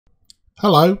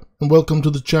Hello and welcome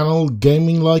to the channel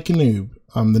Gaming Like a Noob.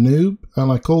 I'm the Noob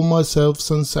and I call myself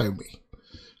S01E05.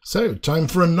 So, time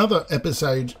for another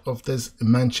episode of this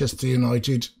Manchester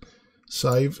United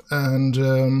save, and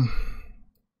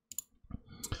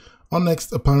our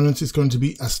next opponent is going to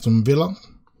be Aston Villa.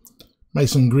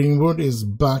 Mason Greenwood is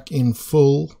back in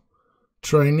full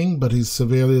training, but he's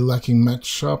severely lacking match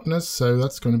sharpness, so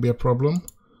that's going to be a problem.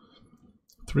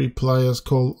 3 players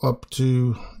called up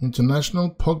to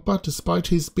international. Pogba, despite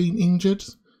his being injured.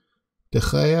 De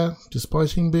Gea,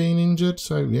 despite him being injured.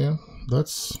 So yeah,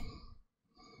 that's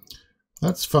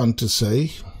fun to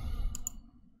see.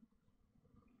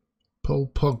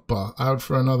 Paul Pogba out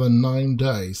for another 9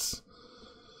 days.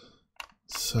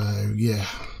 So yeah,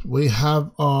 we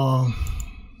have a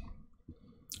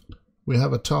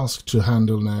task to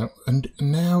handle now, and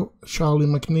now Charlie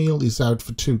McNeil is out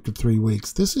for 2 to 3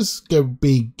 weeks. This is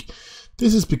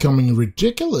becoming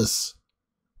ridiculous.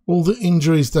 All the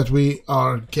injuries that we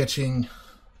are getting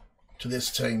to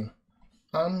this team.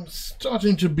 I'm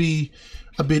starting to be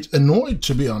a bit annoyed,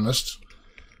 to be honest,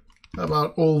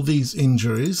 about all these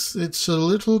injuries. It's a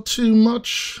little too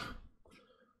much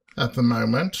at the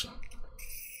moment,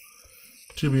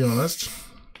 to be honest.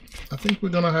 I think we're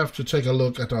going to have to take a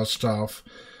look at our staff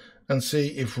and see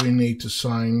if we need to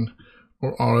sign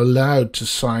or are allowed to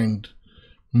sign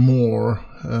more.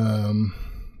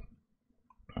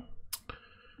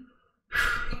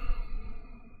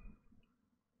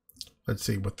 Let's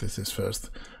see what this is first.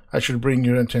 I should bring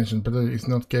your attention, but it's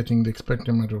not getting the expected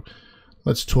amount of...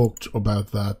 Let's talk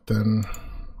about that then.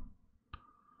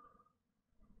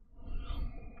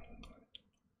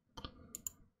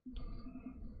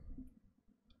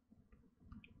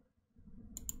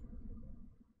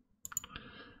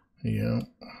 Yeah,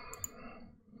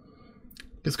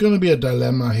 it's going to be a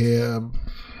dilemma here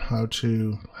how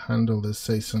to handle this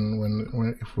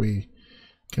season if we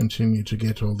continue to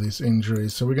get all these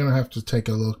injuries. So we're going to have to take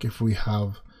a look if we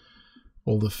have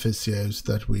all the physios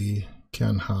that we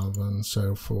can have and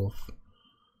so forth.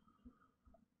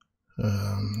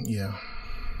 Yeah,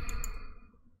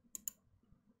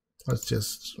 let's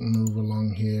just move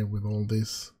along here with all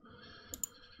these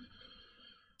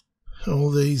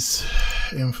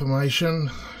information.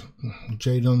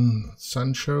 Jadon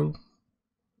Sancho,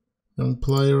 young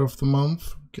player of the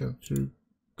month. Get to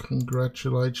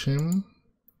congratulate him.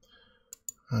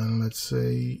 And let's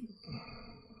see.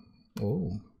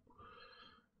 Oh,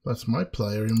 that's my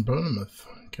player in Bournemouth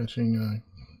getting a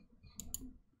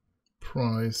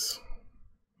prize.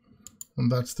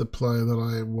 And that's the player that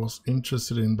I was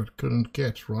interested in but couldn't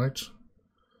get, right?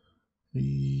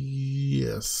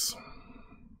 Yes.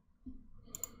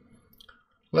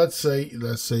 Let's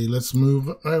move.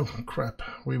 Oh crap,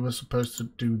 we were supposed to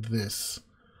do this.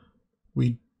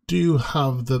 We do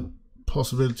have the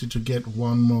possibility to get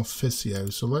one more physio,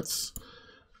 so let's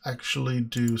actually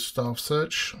do staff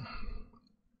search,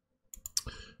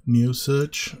 new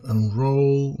search,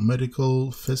 enroll,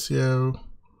 medical, physio,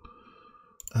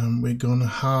 and we're gonna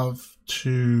have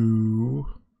to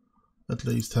at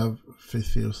least have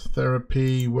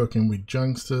physiotherapy, working with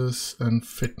youngsters, and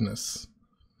fitness.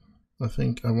 I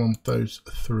think I want those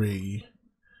 3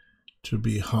 to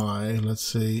be high. Let's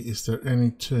see, is there any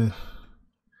to...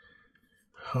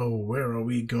 Oh, where are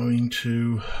we going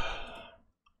to...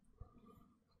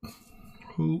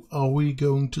 Who are we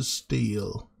going to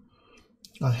steal?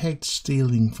 I hate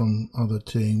stealing from other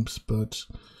teams, but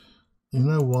you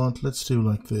know what? Let's do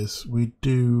like this. We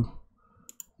do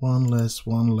 1 less,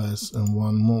 1 less, and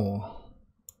 1 more.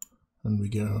 And we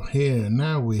go here.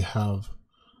 Now we have...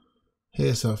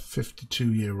 Here's our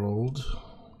 52-year-old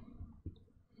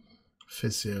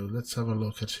physio. Let's have a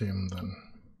look at him then.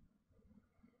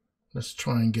 Let's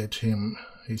try and get him.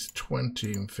 He's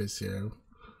 20 in physio.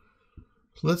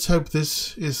 Let's hope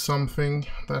this is something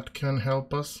that can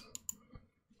help us.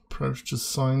 Approach to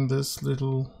sign this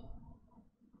little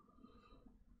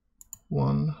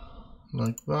one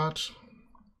like that.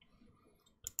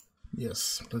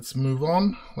 Yes, let's move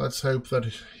on. Let's hope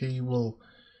that he will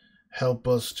help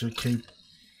us to keep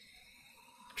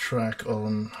track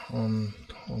on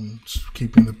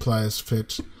keeping the players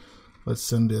fit. Let's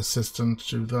send the assistant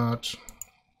to that.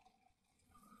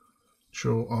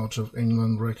 Show out of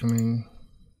England reckoning.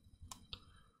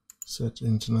 Set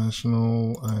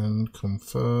international and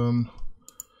confirm.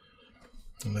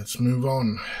 And let's move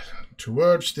on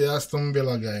towards the Aston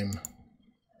Villa game.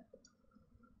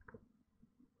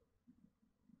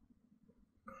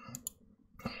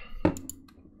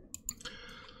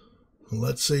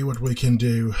 Let's see what we can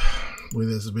do with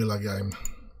this Villa game.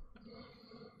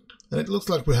 And it looks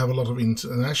like we have a lot of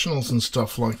internationals and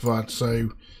stuff like that,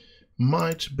 so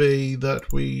might be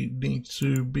that we need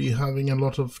to be having a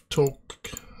lot of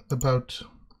talk about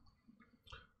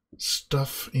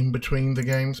stuff in between the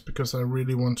games, because I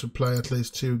really want to play at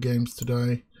least 2 games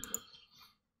today.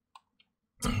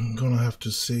 I'm gonna have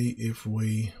to see if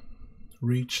we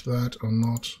reach that or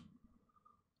not.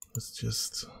 Let's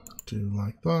just do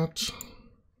like that.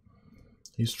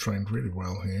 He's trained really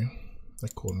well here,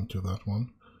 according to that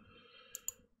one.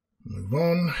 Move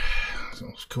on. So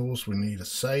of course we need a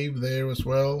save there as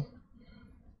well.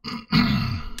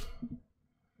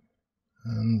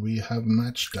 And we have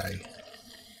match day.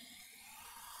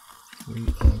 We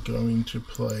are going to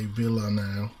play Villa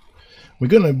now. We're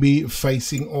going to be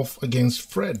facing off against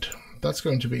Fred. That's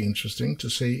going to be interesting to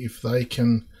see if they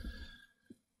can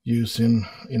use him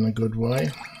in a good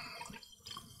way.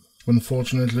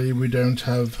 Unfortunately, we don't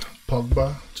have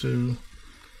Pogba to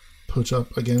put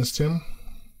up against him.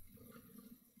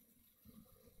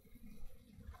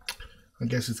 I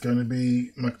guess it's going to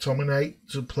be McTominay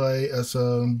to play as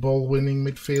a ball-winning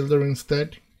midfielder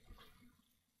instead.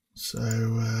 So,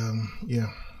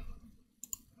 yeah.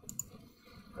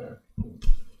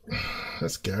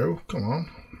 Let's go. Come on.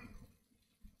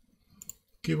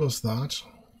 Give us that.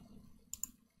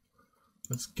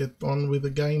 Let's get on with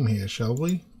the game here, shall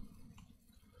we?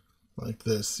 Like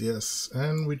this, yes.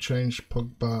 And we change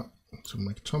Pogba to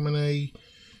McTominay.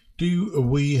 Do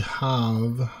we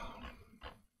have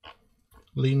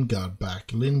Lingard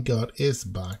back? Lingard is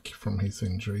back from his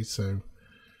injury, so I'm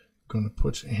going to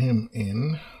put him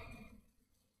in.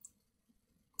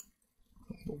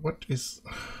 What is...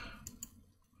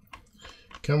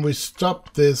 Can we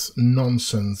stop this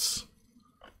nonsense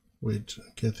with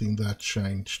getting that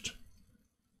changed?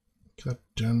 God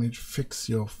damn it, fix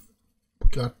your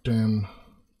goddamn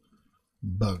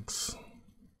bugs.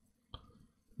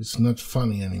 It's not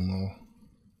funny anymore.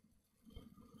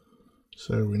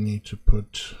 So we need to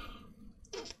put...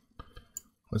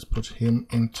 Let's put him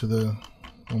into the...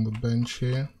 on the bench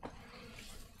here.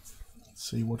 Let's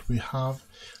see what we have.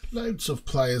 Loads of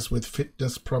players with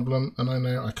fitness problem, and I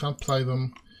know I can't play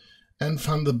them. And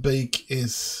Van der Beek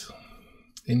is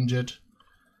injured.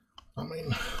 I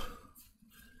mean,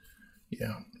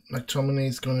 yeah, McTominay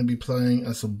is going to be playing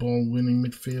as a ball-winning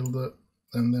midfielder,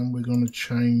 and then we're going to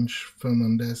change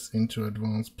Fernandes into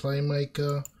advanced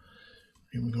playmaker.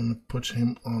 And we're going to put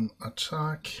him on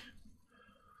attack,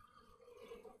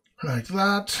 like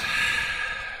that.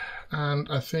 And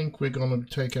I think we're going to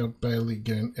take out Bailey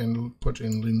again and put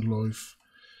in Lindelof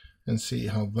and see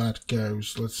how that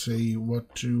goes. Let's see,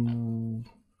 what to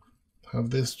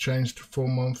have this changed to 4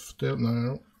 months still?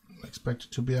 No, expect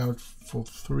it to be out for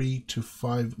 3 to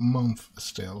 5 months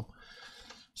still.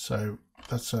 So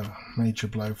that's a major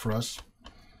blow for us.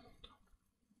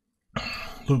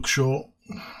 Luke Shaw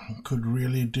could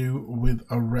really do with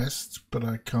a rest, but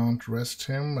I can't rest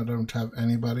him. I don't have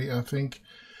anybody, I think.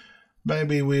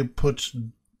 Maybe we put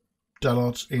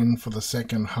Dalot in for the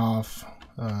second half.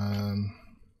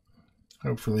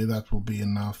 Hopefully that will be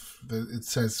enough. It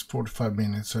says 45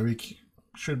 minutes, so we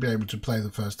should be able to play the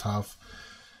first half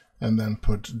and then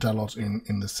put Dalot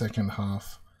in the second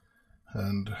half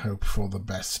and hope for the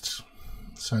best.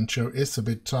 Sancho is a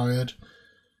bit tired,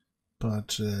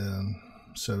 but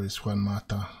so is Juan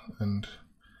Mata. And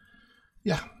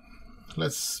yeah,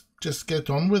 let's just get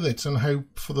on with it and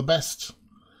hope for the best.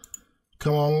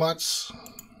 Come on, lads.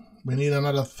 We need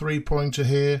another 3-pointer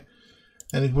here.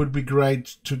 And it would be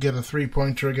great to get a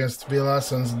 3-pointer against Villa,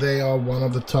 since they are one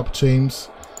of the top teams.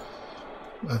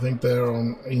 I think they're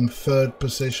in 3rd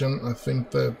position. I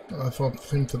think that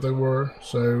they were.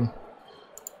 So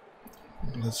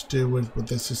let's deal with. But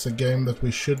this is a game that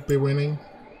we should be winning.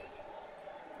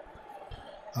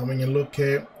 Having a look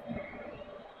here.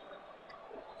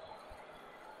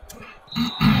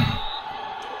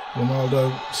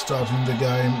 Ronaldo starting the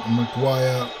game,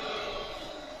 Maguire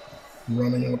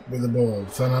running up with the ball,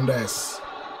 Fernandes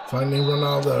finding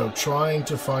Ronaldo, trying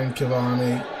to find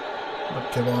Cavani,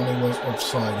 but Cavani was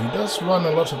offside. He does run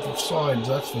a lot of offsides,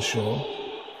 that's for sure.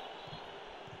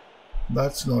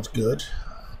 That's not good.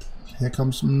 Here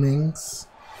comes Mings,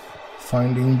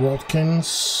 finding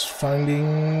Watkins, finding...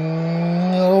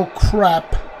 oh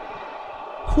crap!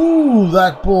 Whew,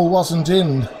 that ball wasn't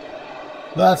in.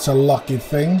 That's a lucky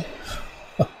thing.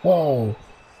 Oh,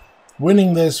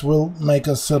 winning this will make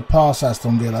us surpass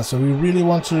Aston Villa. So we really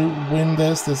want to win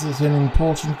this. This is an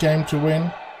important game to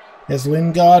win. Here's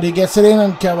Lingard. He gets it in,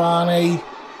 and Cavani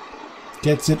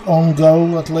gets it on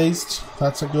goal at least.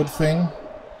 That's a good thing.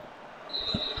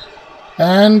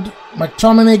 And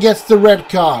McTominay gets the red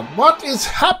card. What is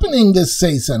happening this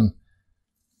season?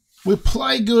 We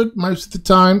play good most of the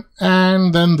time,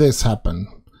 and then this happened.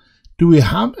 Do we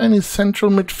have any central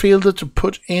midfielder to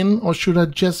put in, or should I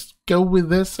just go with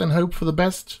this and hope for the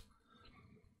best?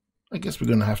 I guess we're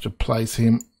going to have to place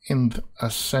him in a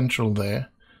central there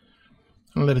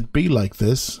and let it be like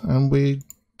this, and we're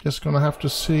just going to have to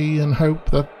see and hope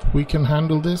that we can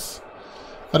handle this.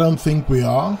 I don't think we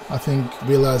are. I think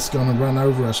Villa's going to run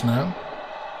over us now,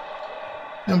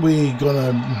 and we're going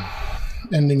to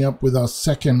ending up with our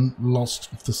second loss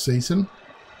of the season.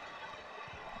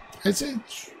 It's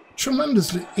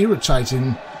tremendously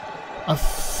irritating. I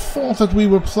thought that we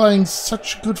were playing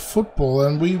such good football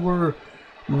and we were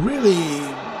really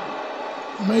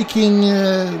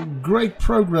making great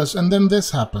progress, and then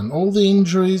this happened. All the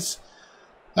injuries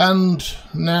and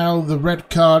now the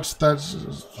red cards. That,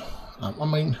 I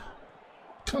mean,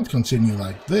 can't continue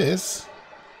like this.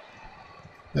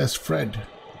 There's Fred.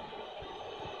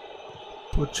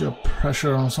 Put your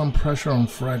pressure on, some pressure on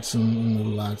Fred's and the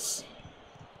lads.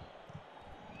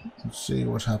 Let's see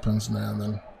what happens now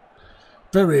then.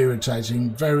 Very irritating,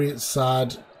 very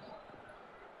sad.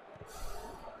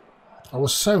 I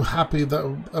was so happy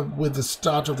that with the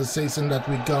start of the season that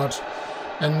we got,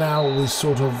 and now we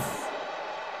sort of,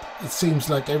 it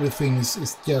seems like everything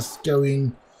is just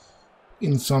going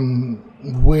in some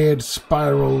weird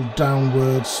spiral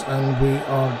downwards, and we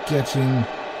are getting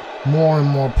more and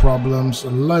more problems,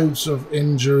 loads of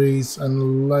injuries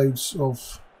and loads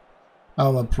of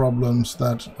other problems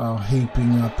that are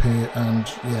heaping up here, and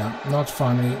yeah, not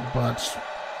funny, but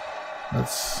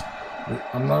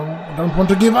I don't want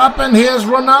to give up. And here's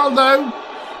Ronaldo.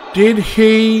 Did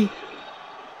he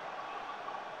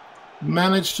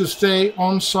manage to stay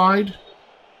onside?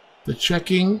 The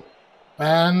checking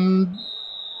and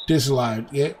disallowed.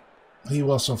 Yeah, he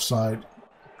was offside.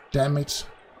 Damn it.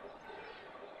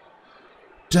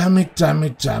 Damn it, damn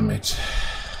it, damn it.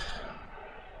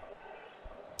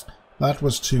 That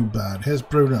was too bad. Here's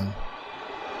Bruno.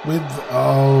 With,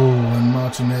 oh, and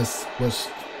Martinez was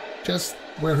just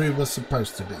where he was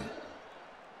supposed to be.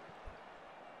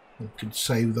 He could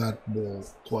save that ball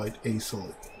quite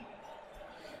easily.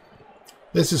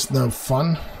 This is no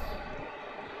fun.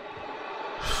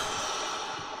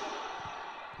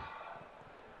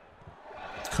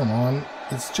 Come on,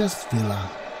 it's just Villa.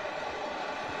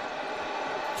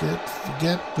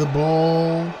 Get the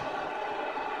ball.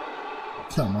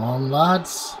 Come on,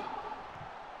 lads.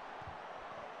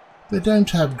 They don't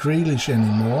have Grealish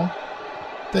anymore.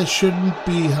 They shouldn't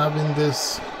be having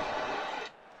this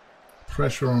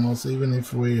pressure on us, even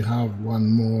if we have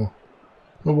one more,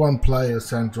 or one player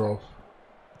central.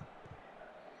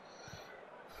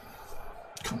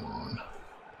 Come on.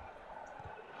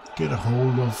 Get a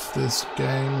hold of this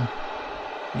game.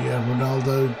 Yeah,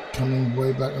 Ronaldo coming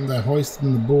way back, and they're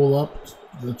hoisting the ball up.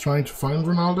 They're trying to find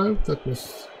Ronaldo. That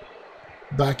was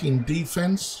back in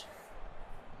defense.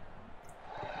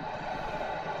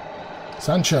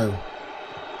 Sancho,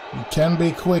 you can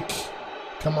be quick.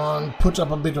 Come on, put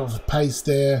up a bit of pace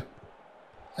there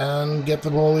and get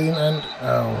the ball in, and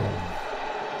oh,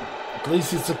 at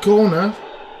least it's a corner.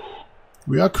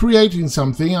 We are creating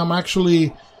something. I'm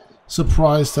actually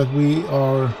surprised that we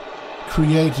are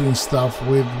creating stuff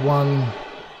with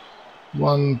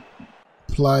one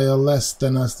player less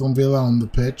than Aston Villa on the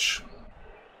pitch.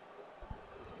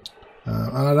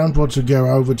 And I don't want to go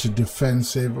over to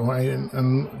defensive,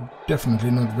 and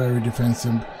definitely not very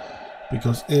defensive,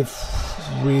 because if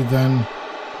we then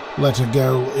let it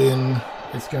go in,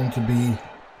 it's going to be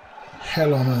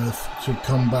hell on earth to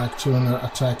come back to an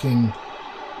attacking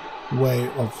way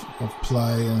of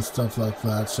play and stuff like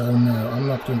that. So no, I'm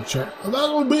not going to check.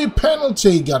 That would be a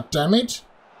penalty, goddammit!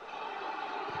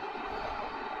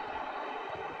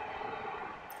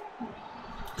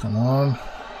 Come on.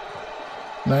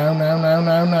 No, no, no,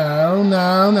 no, no,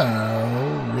 no,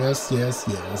 no. Yes, yes,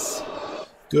 yes.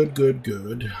 Good, good,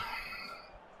 good.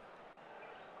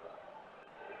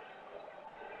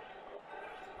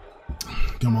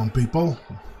 Come on, people.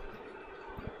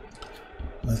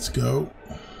 Let's go.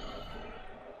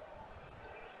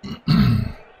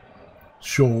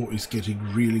 Shaw is getting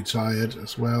really tired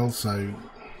as well, so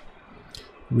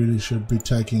really should be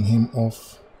taking him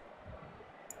off.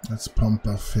 Let's pump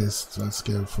our fist. Let's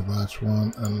go for that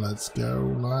one, and let's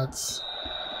go, lads.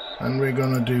 And we're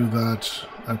gonna do that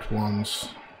at once.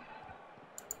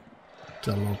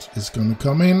 Dalot is gonna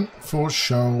come in for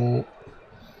Shaw.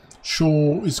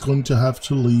 Shaw is going to have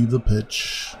to leave the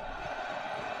pitch.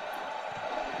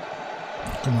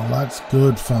 Come on, lads.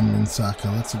 Good from Saka.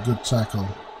 That's a good tackle.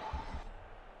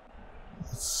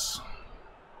 Let's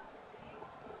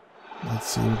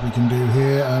see what we can do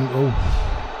here, and oh.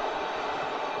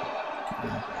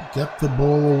 Get the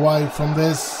ball away from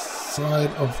this side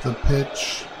of the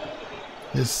pitch.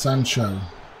 Here's Sancho.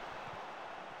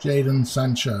 Jadon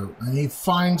Sancho. And he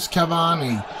finds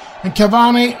Cavani. And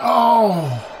Cavani,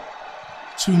 oh!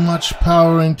 Too much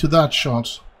power into that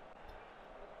shot.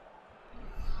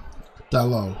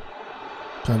 Dalot.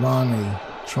 Cavani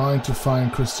trying to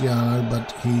find Cristiano,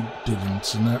 but he didn't.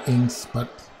 So now Inks, but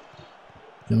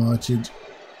United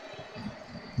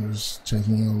was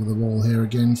taking over the ball here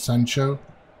again. Sancho.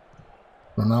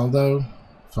 Ronaldo.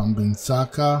 Van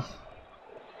Bissaka.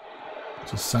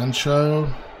 To Sancho.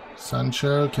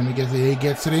 Sancho, can he get it? He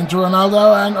gets it into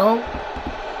Ronaldo, and oh,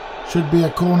 should be a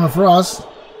corner for us.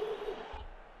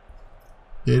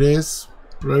 It is.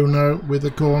 Bruno with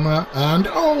the corner, and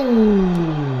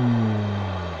oh!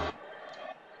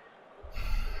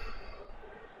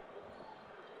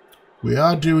 We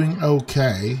are doing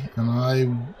okay, and I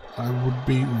would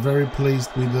be very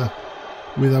pleased with a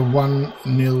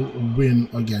 1-0 win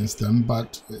against them.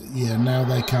 But yeah, now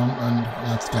they come, and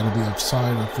that's got to be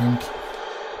offside, I think.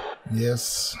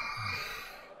 Yes.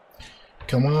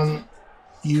 Come on,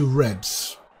 you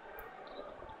Reds.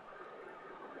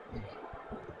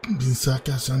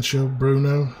 Bissaka, Sancho,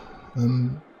 Bruno,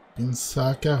 and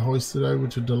Bissaka hoisted over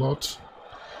to Dalot.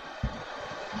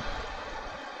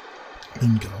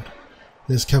 Lingard.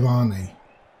 Here's Cavani.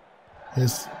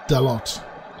 Here's Dalot.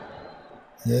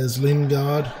 Here's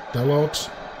Lingard. Dalot.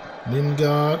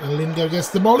 Lingard. And Lingard gets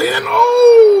the ball in.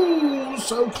 Oh!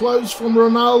 So close from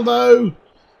Ronaldo.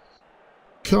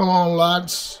 Come on,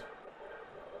 lads.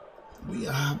 We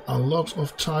have a lot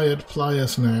of tired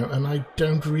players now, and I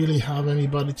don't really have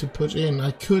anybody to put in.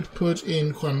 I could put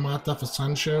in Juan Mata for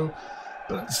Sancho,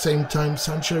 but at the same time,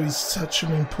 Sancho is such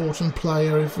an important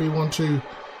player if we want to...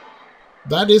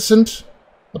 That isn't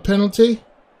a penalty?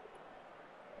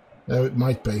 No, it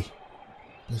might be.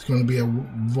 There's going to be a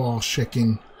VAR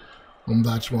checking on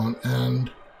that one,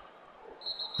 and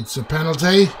it's a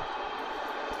penalty.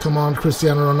 Come on,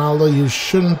 Cristiano Ronaldo, you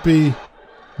shouldn't be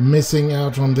missing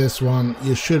out on this one.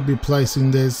 You should be placing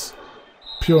this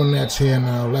pure net here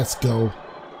now. Let's go.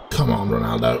 Come on,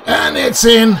 Ronaldo. And it's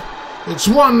in. It's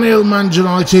 1-0 Man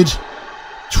United.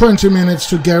 20 minutes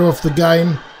to go of the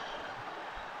game.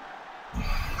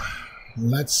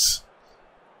 Let's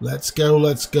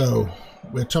go.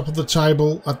 We're top of the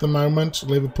table at the moment.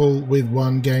 Liverpool with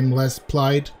 1 game less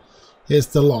played. Here's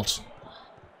the lot.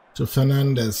 To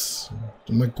Fernandes.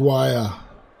 To Maguire.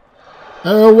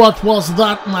 Oh, what was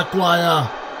that, Maguire?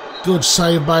 Good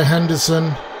save by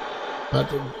Henderson.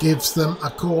 But it gives them a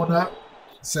corner.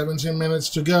 17 minutes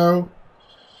to go.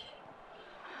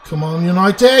 Come on,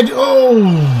 United.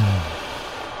 Oh!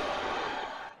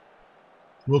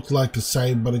 Looked like a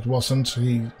save, but it wasn't.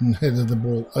 He headed the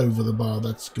ball over the bar.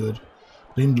 That's good.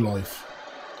 Lindelof,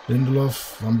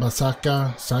 Van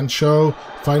Bissaka, Sancho,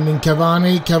 finding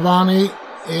Cavani. Cavani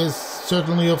is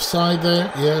certainly offside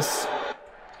there. Yes.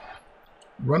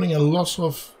 Running a lot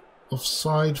of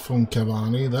offside from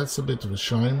Cavani. That's a bit of a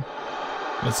shame.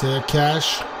 Let's hear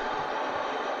Cash.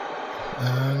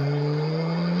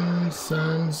 And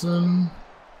Sanson.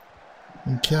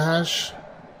 And Cash.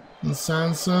 And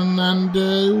Sanson. And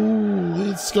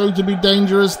ooh, it's going to be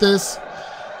dangerous, this.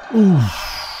 Ooh.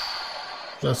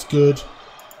 That's good.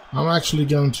 I'm actually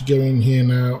going to go in here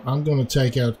now. I'm going to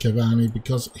take out Cavani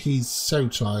because he's so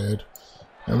tired.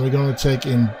 And we're going to take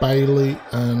in Bailey.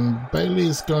 And Bailey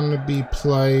is going to be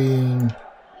playing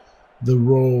the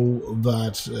role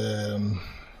that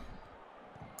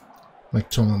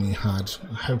McTominay had.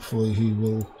 Hopefully he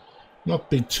will not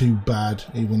be too bad,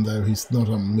 even though he's not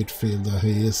a midfielder.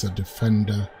 He is a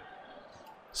defender.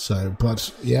 So,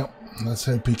 but yeah, let's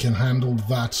hope he can handle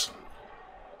that.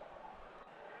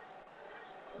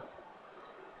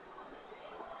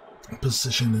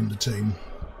 Position in the team.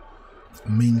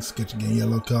 Means getting a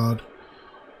yellow card.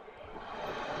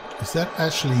 Is that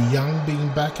actually Young being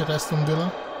back at Aston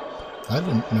Villa? I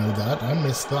didn't know that. I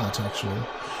missed that actually.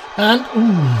 And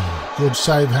ooh, good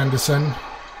save, Henderson.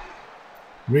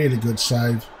 Really good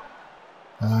save.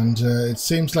 And it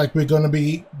seems like we're going to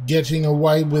be getting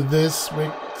away with this.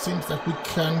 It seems like we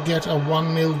can get a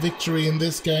 1-0 victory in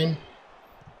this game.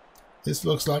 This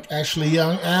looks like Ashley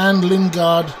Young and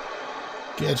Lingard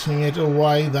getting it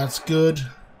away. That's good.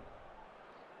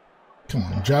 Come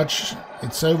on, Judge.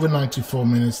 It's over 94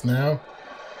 minutes now.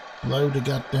 Blow the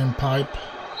goddamn pipe.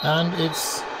 And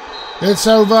it's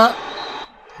over.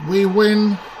 We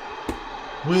win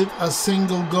with a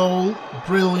single goal.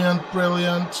 Brilliant,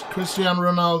 brilliant. Cristiano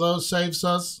Ronaldo saves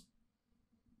us.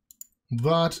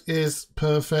 That is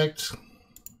perfect.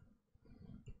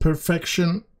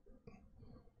 Perfection.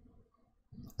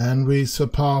 And we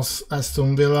surpass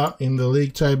Aston Villa in the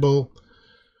league table.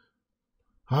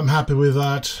 I'm happy with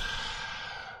that.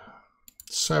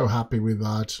 So happy with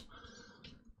that.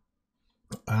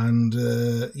 And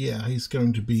yeah, he's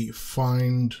going to be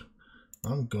fined.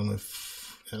 I'm gonna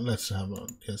let's have a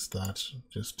guess that.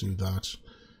 Just do that.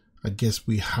 I guess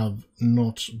we haven't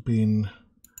been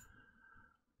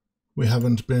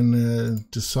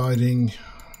deciding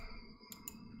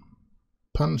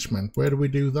punishment. Where do we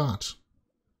do that?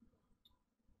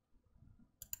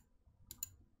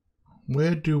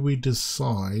 Where do we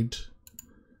decide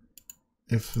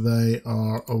if they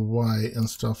are away and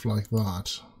stuff like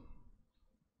that?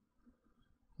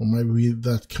 Or maybe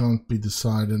that can't be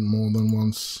decided more than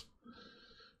once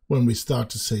when we start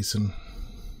the season.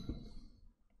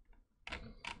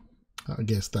 I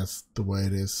guess that's the way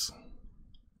it is.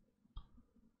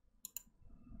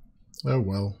 Oh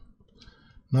well.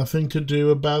 Nothing to do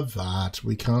about that.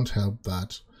 We can't help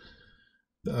that.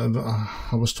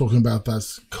 I was talking about that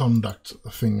conduct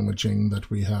thingamajig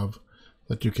that we have,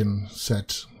 that you can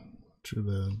set to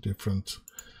the different.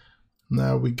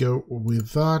 Now we go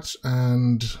with that,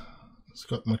 and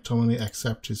Scott McTominay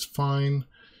accept is fine.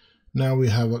 Now we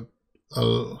have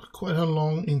quite a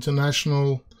long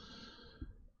international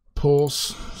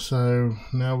pause, so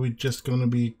now we're just going to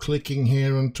be clicking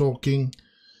here and talking.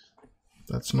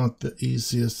 That's not the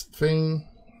easiest thing.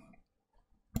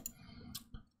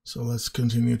 So let's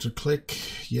continue to click.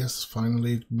 Yes,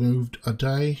 finally it moved a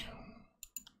day.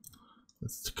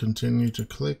 Let's continue to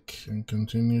click and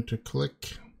continue to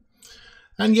click.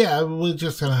 And yeah, we're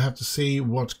just gonna have to see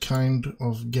what kind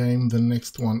of game the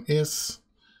next one is.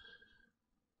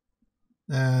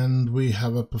 And we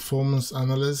have a performance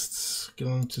analyst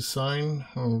going to sign.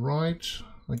 All right,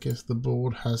 I guess the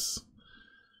board has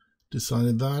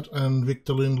decided that. And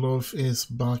Victor Lindelof is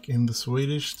back in the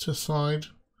Swedish side.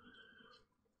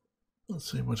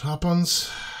 Let's see what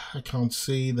happens. I can't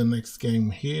see the next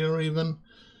game here even,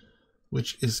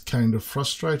 which is kind of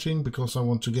frustrating because I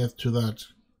want to get to that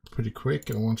pretty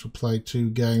quick. I want to play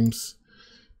 2 games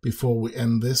before we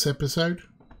end this episode.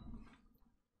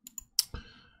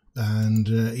 And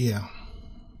yeah,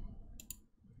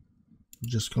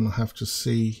 just gonna have to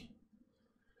see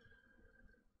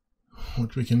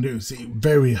what we can do. See,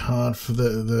 very hard for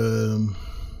the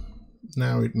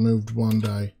now it moved one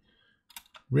day.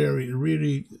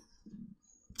 Really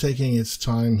taking its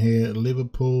time here.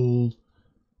 Liverpool,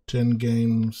 10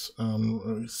 games,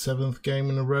 7th game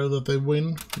in a row that they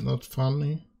win. Not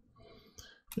funny.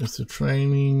 Here's the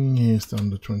training. Here's the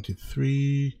under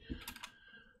 23.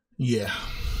 Yeah.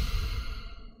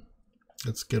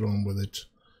 Let's get on with it.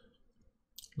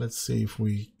 Let's see if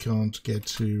we can't get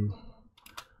to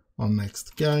our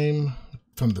next game.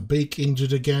 Van de Beek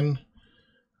injured again.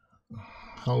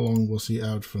 How long was he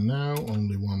out for now?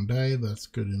 Only 1 day. That's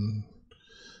good.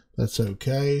 That's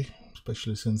okay,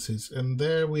 especially since he's. And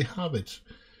there we have it.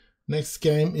 Next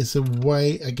game is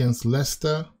away against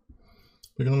Leicester.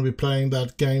 We're going to be playing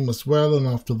that game as well, and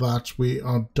after that we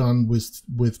are done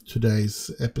with today's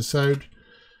episode.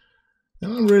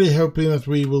 And I'm really hoping that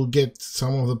we will get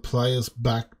some of the players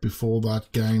back before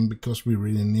that game, because we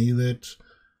really need it.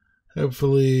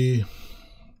 Hopefully,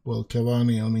 well,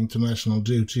 Cavani on international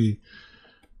duty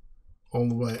all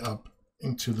the way up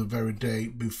into the very day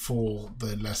before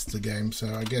the Leicester game,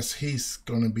 so I guess he's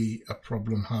going to be a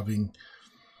problem having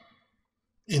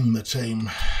in the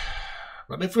team.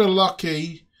 But if we're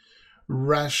lucky,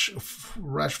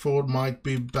 Rashford might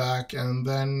be back, and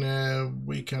then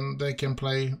they can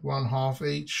play 1 half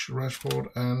each, Rashford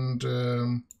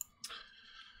and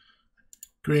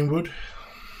Greenwood.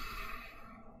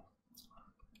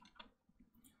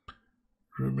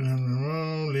 Ruben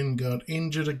and Lingard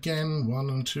injured again, 1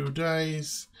 and 2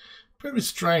 days. Very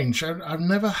strange. I've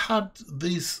never had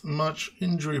these much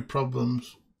injury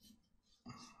problems,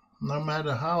 no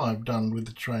matter how I've done with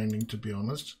the training, to be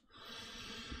honest.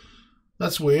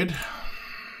 That's weird.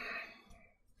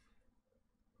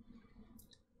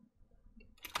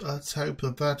 Let's hope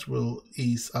that that will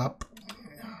ease up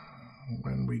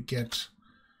when we get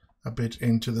a bit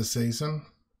into the season,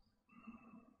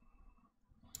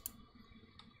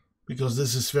 because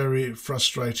this is very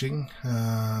frustrating.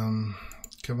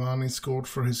 Cavani scored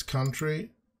for his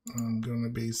country. I'm going to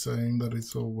be saying that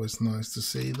it's always nice to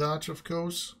see that, of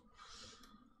course.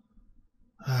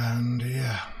 And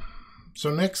yeah,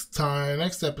 so next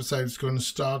episode is going to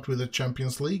start with a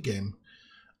Champions League game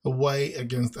away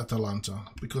against Atalanta,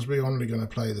 because we're only going to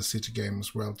play the City game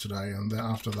as well today, and then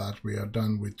after that we are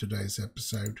done with today's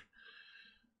episode.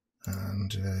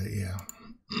 And yeah.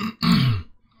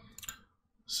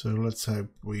 So let's hope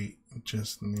we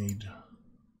just need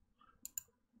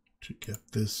to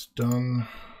get this done.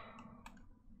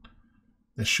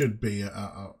 There should be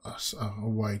a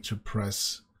way to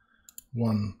press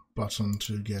one button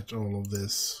to get all of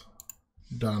this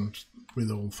done with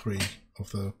all three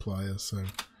of the players. So,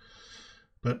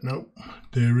 but no,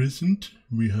 there isn't.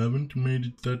 We haven't made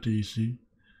it that easy.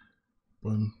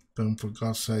 But don't, for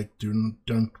God's sake,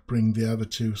 don't bring the other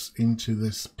two into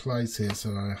this place here.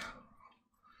 So I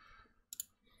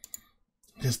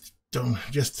just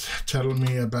tell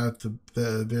me about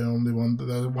the only one,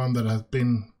 the one that has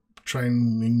been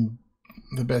training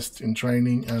the best in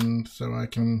training, and so I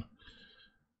can.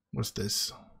 What's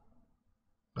this?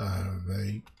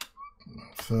 They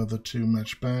further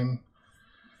 2-match ban.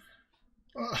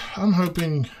 I'm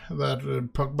hoping that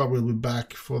Pogba will be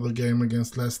back for the game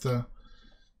against Leicester.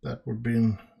 That would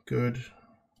be good.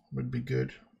 Would be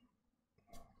good.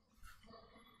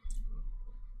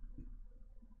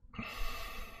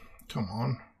 Come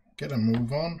on, get a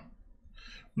move on.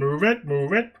 Move it,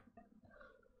 move it.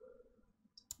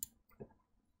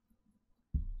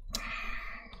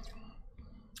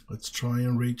 Let's try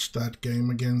and reach that game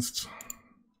against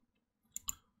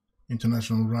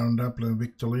International Roundup.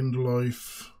 Victor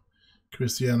Lindelof,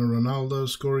 Cristiano Ronaldo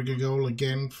scoring a goal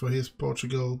again for his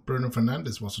Portugal. Bruno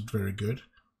Fernandes wasn't very good.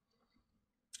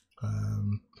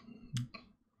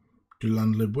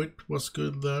 Dylan Lewitt was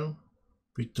good though.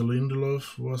 Victor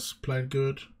Lindelof played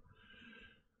good.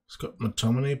 Scott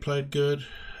McTominay played good,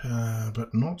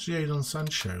 but not Jadon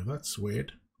Sancho. That's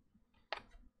weird.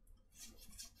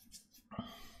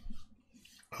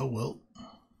 Oh well.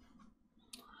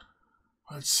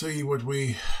 Let's see what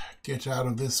we get out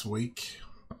of this week.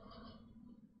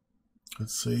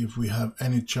 Let's see if we have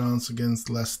any chance against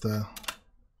Leicester.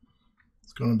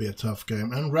 It's going to be a tough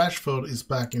game. And Rashford is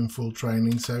back in full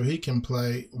training, so he can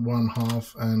play one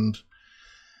half, and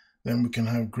then we can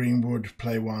have Greenwood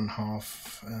play one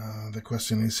half. The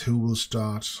question is who will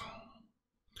start.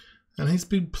 And he's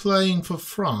been playing for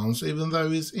France even though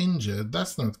he's injured.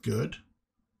 That's not good.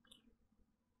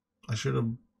 I should have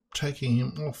taken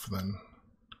him off then.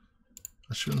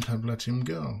 I shouldn't have let him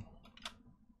go.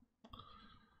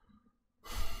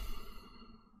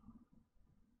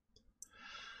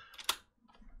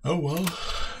 Oh well,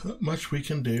 not much we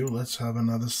can do. Let's have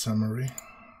another summary,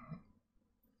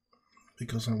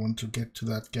 because I want to get to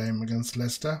that game against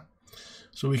Leicester.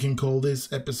 So we can call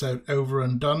this episode over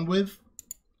and done with.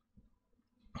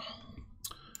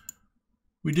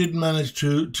 We did manage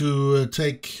to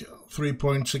take 3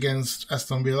 points against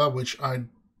Aston Villa, which I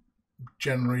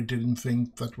generally didn't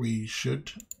think that we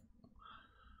should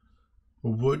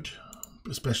or would,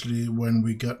 especially when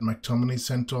we got McTominay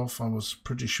sent off. I was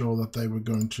pretty sure that they were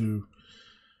going to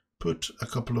put a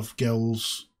couple of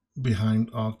goals behind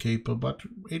our keeper, but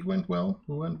it went well.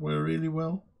 It went really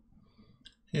well.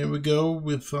 Here we go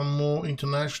with some more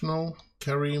international.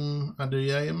 Karim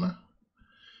Adeyemi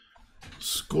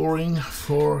scoring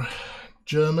for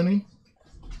Germany.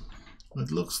 It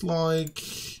looks like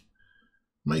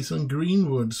Mason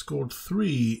Greenwood scored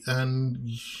 3 and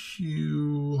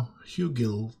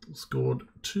Hugill scored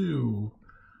 2.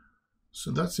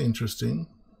 So that's interesting.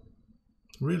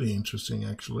 Really interesting,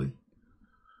 actually.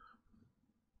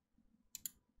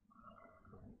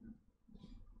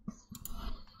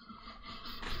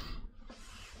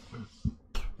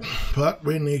 But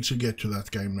we need to get to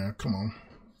that game now. Come on.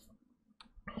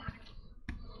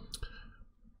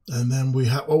 And then we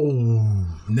have,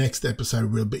 next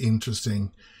episode will be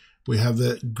interesting. We have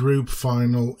the group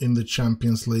final in the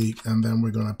Champions League, and then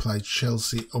we're going to play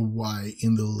Chelsea away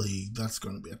in the league. That's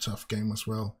going to be a tough game as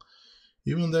well.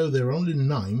 Even though they're only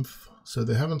 9th, so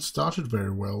they haven't started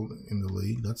very well in the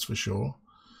league, that's for sure.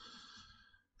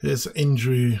 Here's an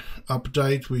injury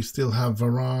update. We still have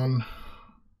Varane,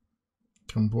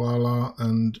 Kambuala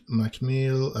and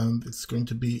McNeil, and it's going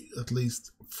to be at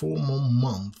least 4 more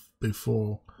months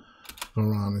before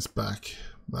Varane is back.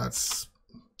 That's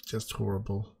just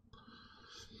horrible.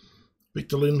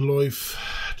 Victor Lindelof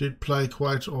did play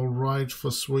quite alright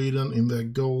for Sweden in their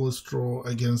goalless draw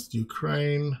against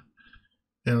Ukraine.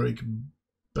 Eric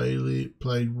Bailey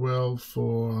played well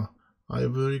for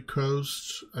Ivory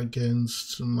Coast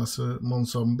against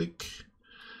Mozambique.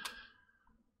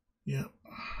 Yeah.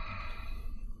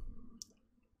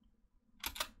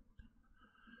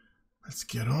 Let's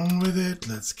get on with it.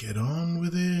 Let's get on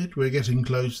with it. We're getting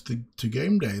close to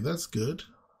game day. That's good.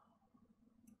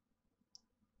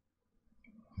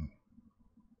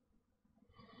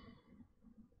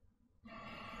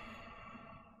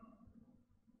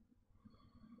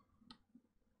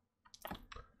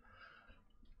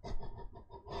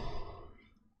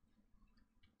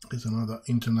 Here's another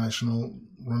international.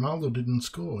 Ronaldo didn't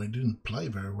score. He didn't play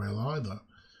very well either.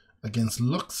 Against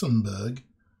Luxembourg.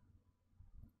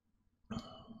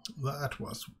 That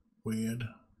was weird.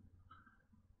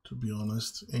 to be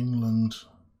honest. England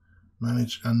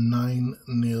managed a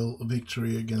 9-0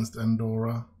 victory against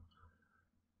Andorra.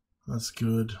 That's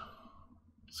good.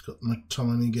 It's got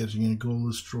McTominay getting a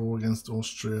goalless draw against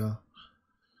Austria.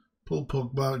 Paul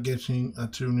Pogba getting a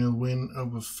 2-0 win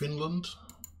over Finland.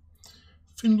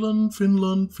 Finland,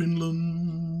 Finland,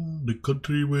 Finland, the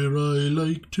country where I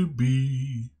like to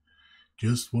be,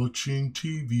 just watching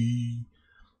TV.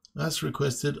 As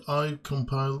requested, I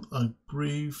compiled a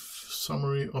brief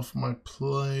summary of my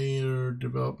player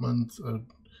development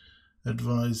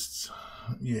advised.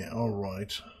 Yeah,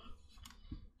 alright.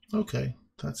 Okay,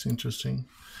 that's interesting.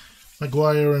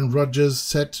 Maguire and Rodgers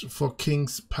set for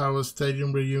King's Power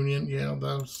Stadium reunion. Yeah,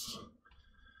 that's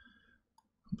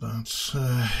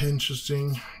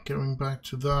interesting. Going back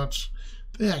to that,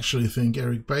 they actually think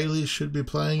Eric Bailly should be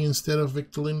playing instead of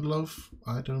Victor Lindelof.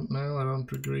 I don't know. I don't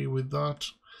agree with that.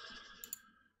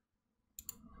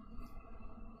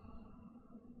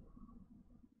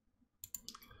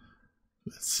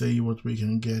 Let's see what we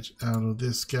can get out of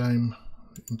this game.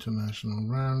 International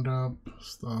roundup,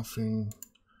 staffing.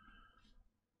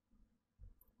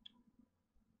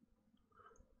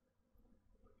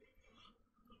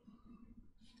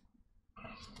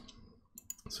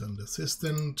 Send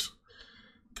assistant.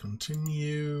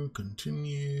 Continue.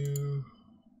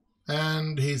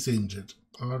 And he's injured.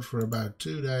 Out for about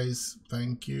 2 days.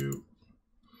 Thank you.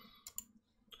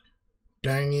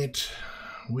 Dang it.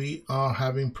 We are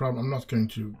having problem. I'm not going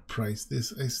to praise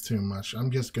this. It's too much.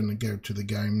 I'm just going to go to the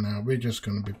game now. We're just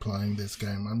going to be playing this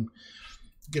game. I'm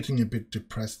getting a bit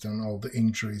depressed on all the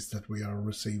injuries that we are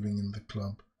receiving in the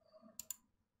club.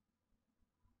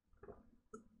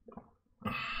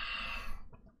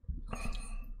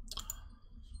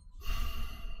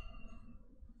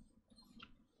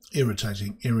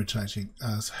 Irritating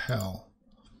as hell.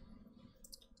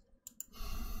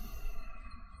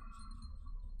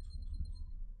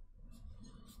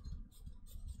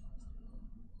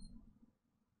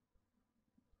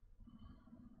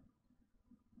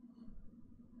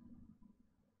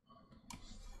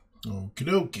 Okie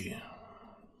dokie.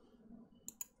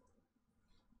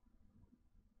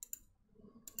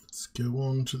 Let's go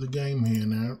on to the game here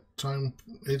now.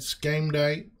 It's game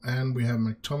day and we have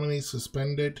McTominay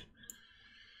suspended.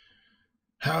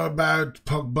 How about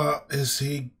Pogba? Is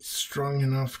he strong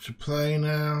enough to play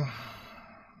now?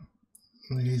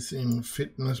 He's in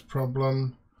fitness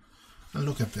problem. And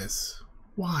look at this.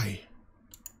 Why?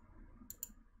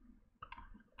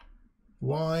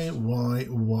 Why?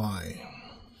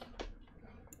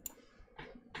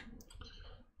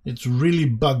 It's really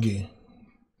buggy.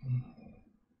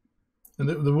 And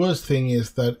the worst thing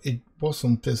is that it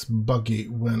wasn't this buggy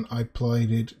when I played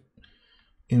it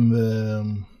in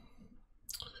the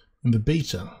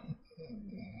beta.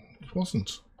 It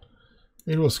wasn't.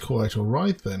 It was quite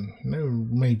alright then. No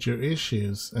major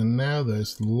issues. And now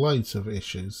there's loads of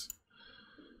issues.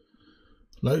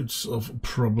 Loads of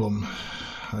problem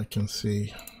I can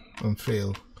see and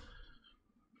feel.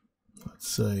 Let's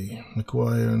see,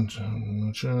 Maguire and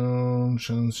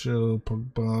Sancho,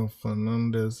 Pogba,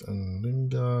 Fernandes and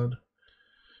Lingard.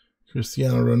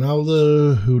 Cristiano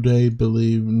Ronaldo, who they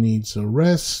believe needs a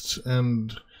rest.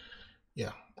 And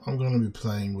yeah, I'm going to be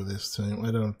playing with this team. I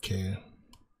don't care.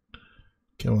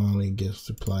 Cavani gets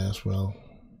to play as well.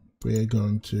 We're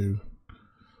going to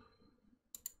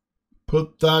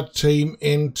put that team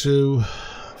into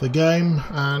the game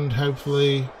and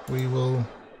hopefully we will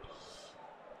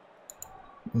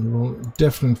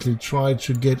definitely try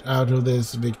to get out of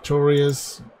this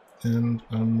victorious, and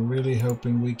I'm really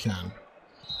hoping we can.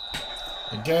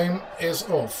 The game is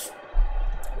off.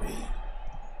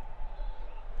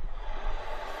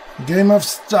 The game have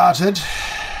started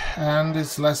and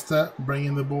it's Leicester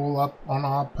bringing the ball up on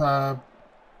our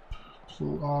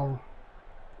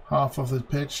half of the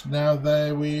pitch. Now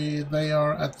they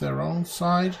are at their own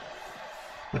side,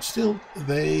 but still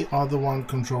they are the one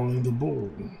controlling the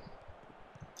ball.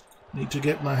 Need to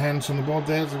get my hands on the ball.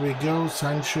 There we go.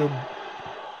 Sancho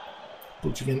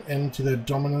putting an end to their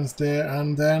dominance there.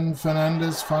 And then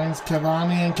Fernandes finds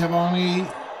Cavani. And Cavani...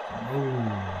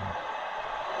 Oh.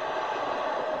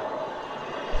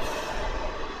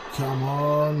 Come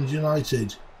on,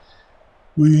 United.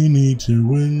 We need to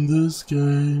win this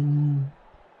game.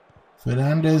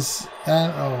 Fernandes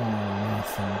and... Oh,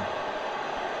 nothing.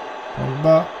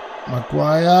 Pogba,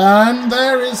 Maguire. And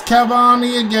there is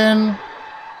Cavani again.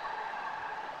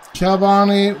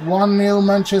 Cavani, 1-0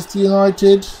 Manchester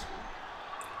United.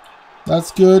 That's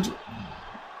good.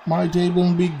 Might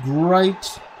even be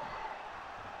great.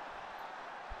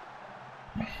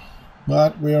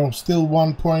 But we are still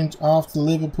 1 point after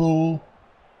Liverpool.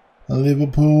 And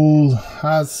Liverpool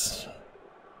has...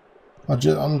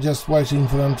 I'm just waiting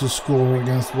for them to score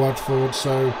against Watford,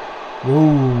 so...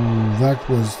 Whoa, that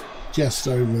was just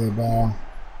over the bar.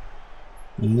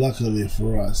 Luckily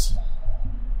for us.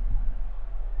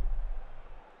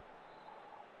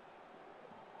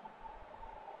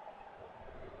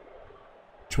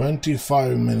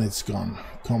 "25 minutes gone.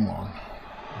 Come on."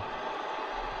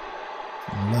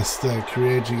 Leicester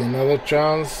creating another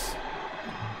chance.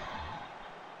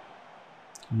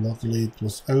 Luckily it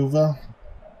was over.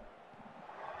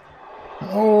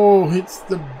 Oh, hits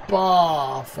the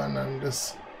bar,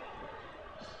 Fernandes.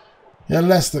 Yeah,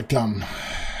 Leicester come.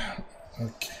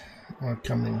 Okay, are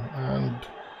coming, and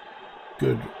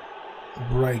good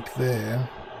break there.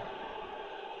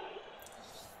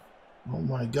 Oh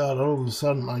my god, all of a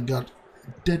sudden I got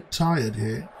dead tired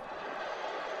here.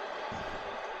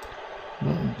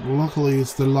 Well, luckily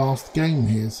it's the last game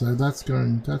here, so that's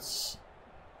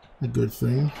a good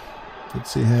thing.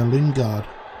 Let's see here, Lingard.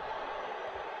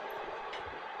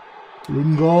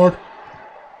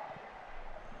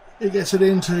 He gets it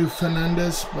into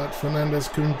Fernandes, but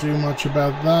Fernandes couldn't do much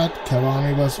about that.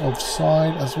 Cavani was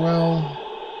offside as well.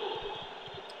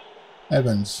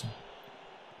 Evans.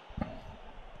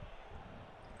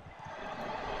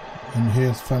 And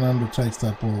here's Fernando takes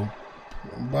that ball.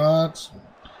 But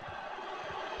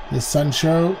here's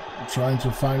Sancho trying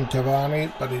to find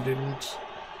Cavani, but he didn't.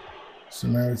 So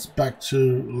now it's back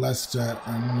to Leicester,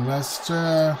 and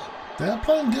Leicester, they're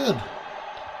playing good.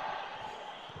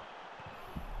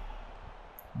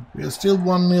 We are still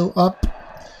 1-0 up.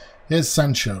 Here's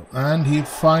Sancho, and he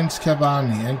finds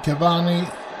Cavani, and Cavani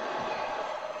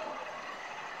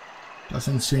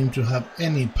doesn't seem to have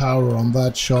any power on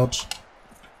that shot.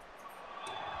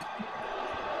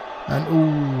 And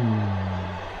ooh,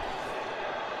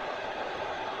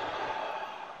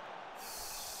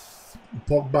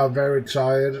 Pogba very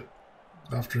tired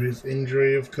after his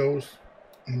injury, of course.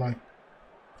 Like,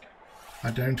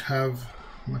 I don't have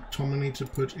McTominay to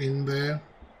put in there,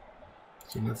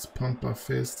 so let's pump our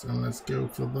fist and let's go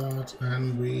for that.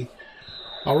 And we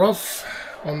are off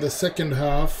on the second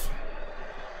half,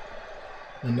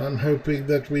 and I'm hoping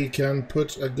that we can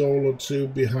put a goal or two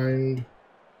behind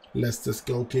Leicester's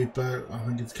goalkeeper. I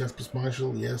think it's Kasper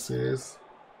Schmeichel. Yes, it is.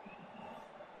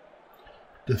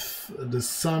 The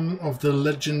son of the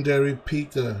legendary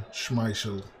Peter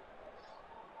Schmeichel,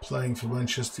 playing for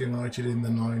Manchester United in the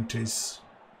 90s.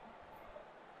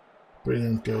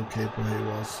 Brilliant goalkeeper he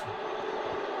was.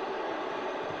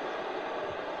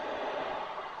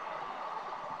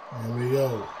 There we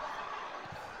go.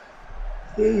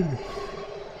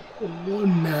 Oh,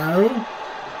 no.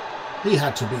 He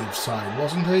had to be offside,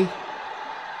 wasn't he?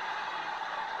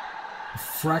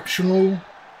 Fractional.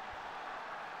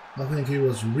 I think he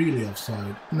was really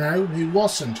offside. No, he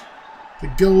wasn't.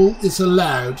 The goal is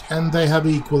allowed, and they have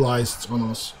equalised on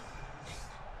us.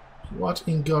 What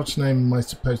in God's name am I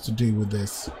supposed to do with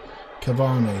this?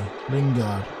 Cavani,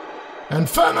 Lingard, and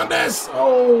Fernandes!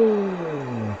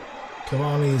 Oh!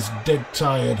 Cavani is dead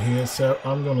tired here, so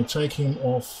I'm going to take him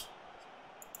off.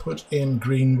 Put in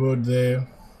Greenwood there.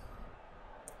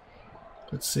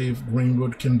 Let's see if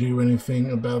Greenwood can do anything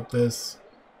about this.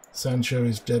 Sancho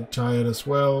is dead tired as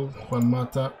well. Juan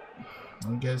Mata,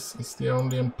 I guess, is the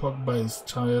only, and Pogba is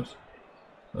tired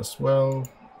as well.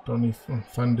 Donny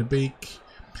van de Beek.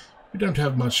 We don't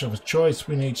have much of a choice.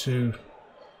 We need to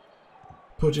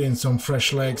put in some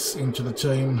fresh legs into the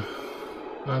team.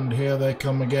 And here they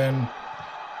come again.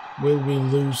 Will we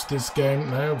lose this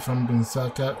game? No, from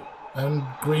Bissaka and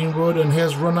Greenwood. And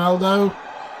here's Ronaldo.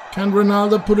 Can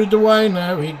Ronaldo put it away?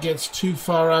 No, he gets too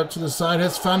far out to the side.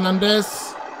 Here's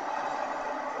Fernandes.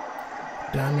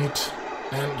 Damn it.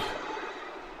 And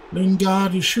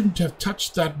Lingard, you shouldn't have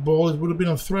touched that ball. It would have been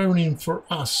a throw-in for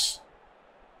us.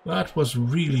 That was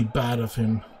really bad of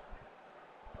him.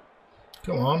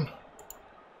 Come on.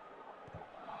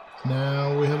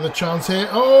 Now we have the chance here.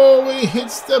 Oh, he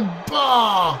hits the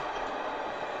bar!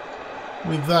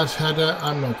 With that header,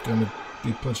 I'm not going to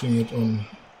be putting it on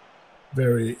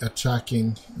very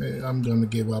attacking. I'm going to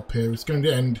give up here. It's going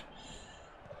to end.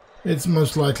 It's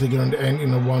most likely going to end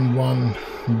in a 1-1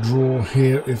 draw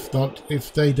here. If not,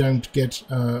 if they don't get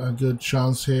a good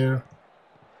chance here.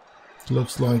 It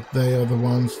looks like they are the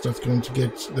ones that's going to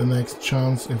get the next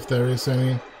chance, if there is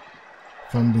any.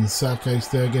 Van Bissaka is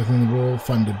there getting the ball.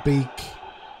 Van de Beek,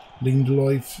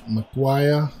 Lindelof,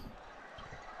 Maguire.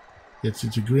 Gets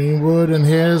it to Greenwood, and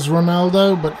here's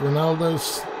Ronaldo, but Ronaldo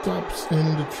stops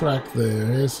in the track there.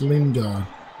 Here's Lingard.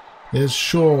 Here's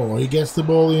Shaw. He gets the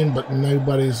ball in, but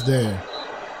nobody's there.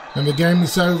 And the game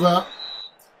is over.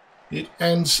 It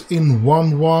ends in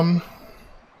 1-1.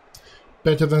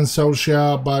 better than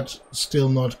Solskjaer, but still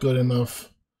not good enough,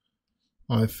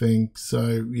 I think.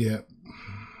 So, yeah,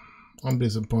 I'm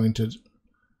disappointed.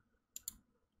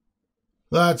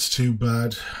 That's too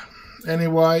bad.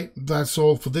 Anyway, that's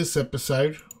all for this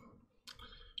episode.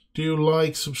 Do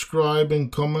like, subscribe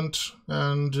and comment,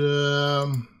 and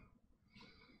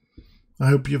I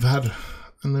hope you've had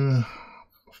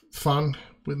fun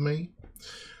with me.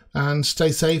 And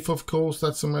stay safe, of course.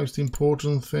 That's the most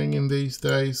important thing in these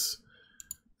days.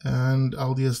 And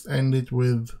I'll just end it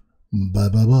with bye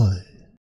bye bye.